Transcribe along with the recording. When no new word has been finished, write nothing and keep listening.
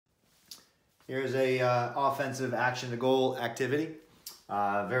Here's a offensive action to goal activity.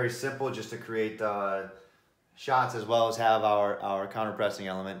 Very simple, just to create shots as well as have our counter pressing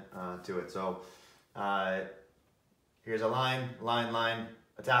element to it. So here's a line,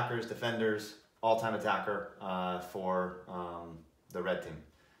 attackers, defenders, all-time attacker for the red team.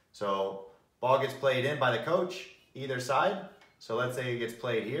 So ball gets played in by the coach, either side. So let's say it gets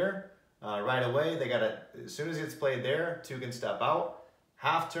played here. Right away, as soon as it gets played there, two can step out.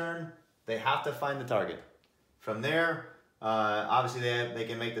 Half turn, they have to find the target. From there, obviously they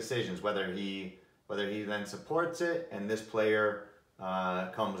can make decisions whether he then supports it and this player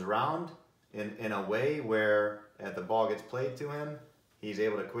comes around in a way where if the ball gets played to him, he's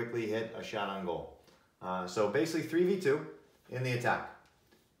able to quickly hit a shot on goal. So basically 3v2 in the attack.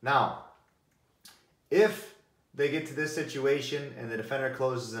 Now, if they get to this situation and the defender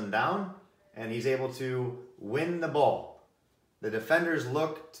closes him down and he's able to win the ball, the defenders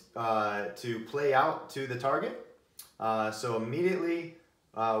look to play out to the target. So immediately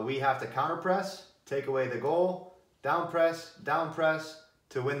we have to counter press, take away the goal, down press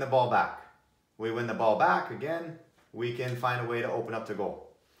to win the ball back. We win the ball back again, we can find a way to open up the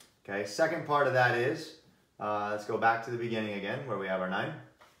goal. Okay, second part of that is, let's go back to the beginning again where we have our 9.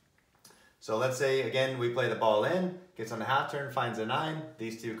 So let's say again we play the ball in, gets on the half turn, finds a 9,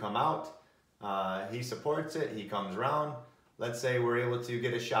 these two come out, he supports it, he comes around. Let's say we're able to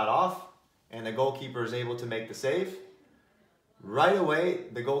get a shot off and the goalkeeper is able to make the save. Right away,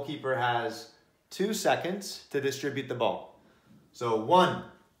 the goalkeeper has 2 seconds to distribute the ball. So 1,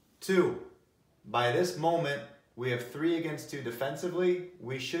 2. By this moment, we have 3 against 2 defensively.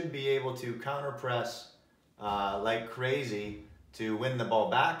 We should be able to counter press like crazy to win the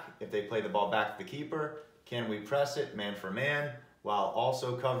ball back. If they play the ball back to the keeper, can we press it man for man while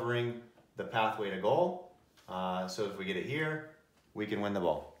also covering the pathway to goal? So if we get it here, we can win the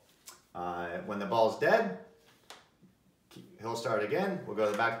ball. When the ball's dead, he'll start again. We'll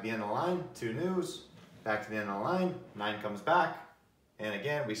go back to the end of the line, 2 news, back to the end of the line, 9 comes back, and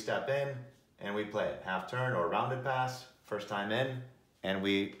again we step in and we play it. Half turn or rounded pass, first time in, and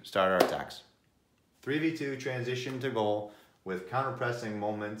we start our attacks. 3v2 transition to goal with counter pressing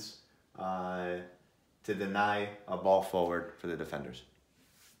moments to deny a ball forward for the defenders.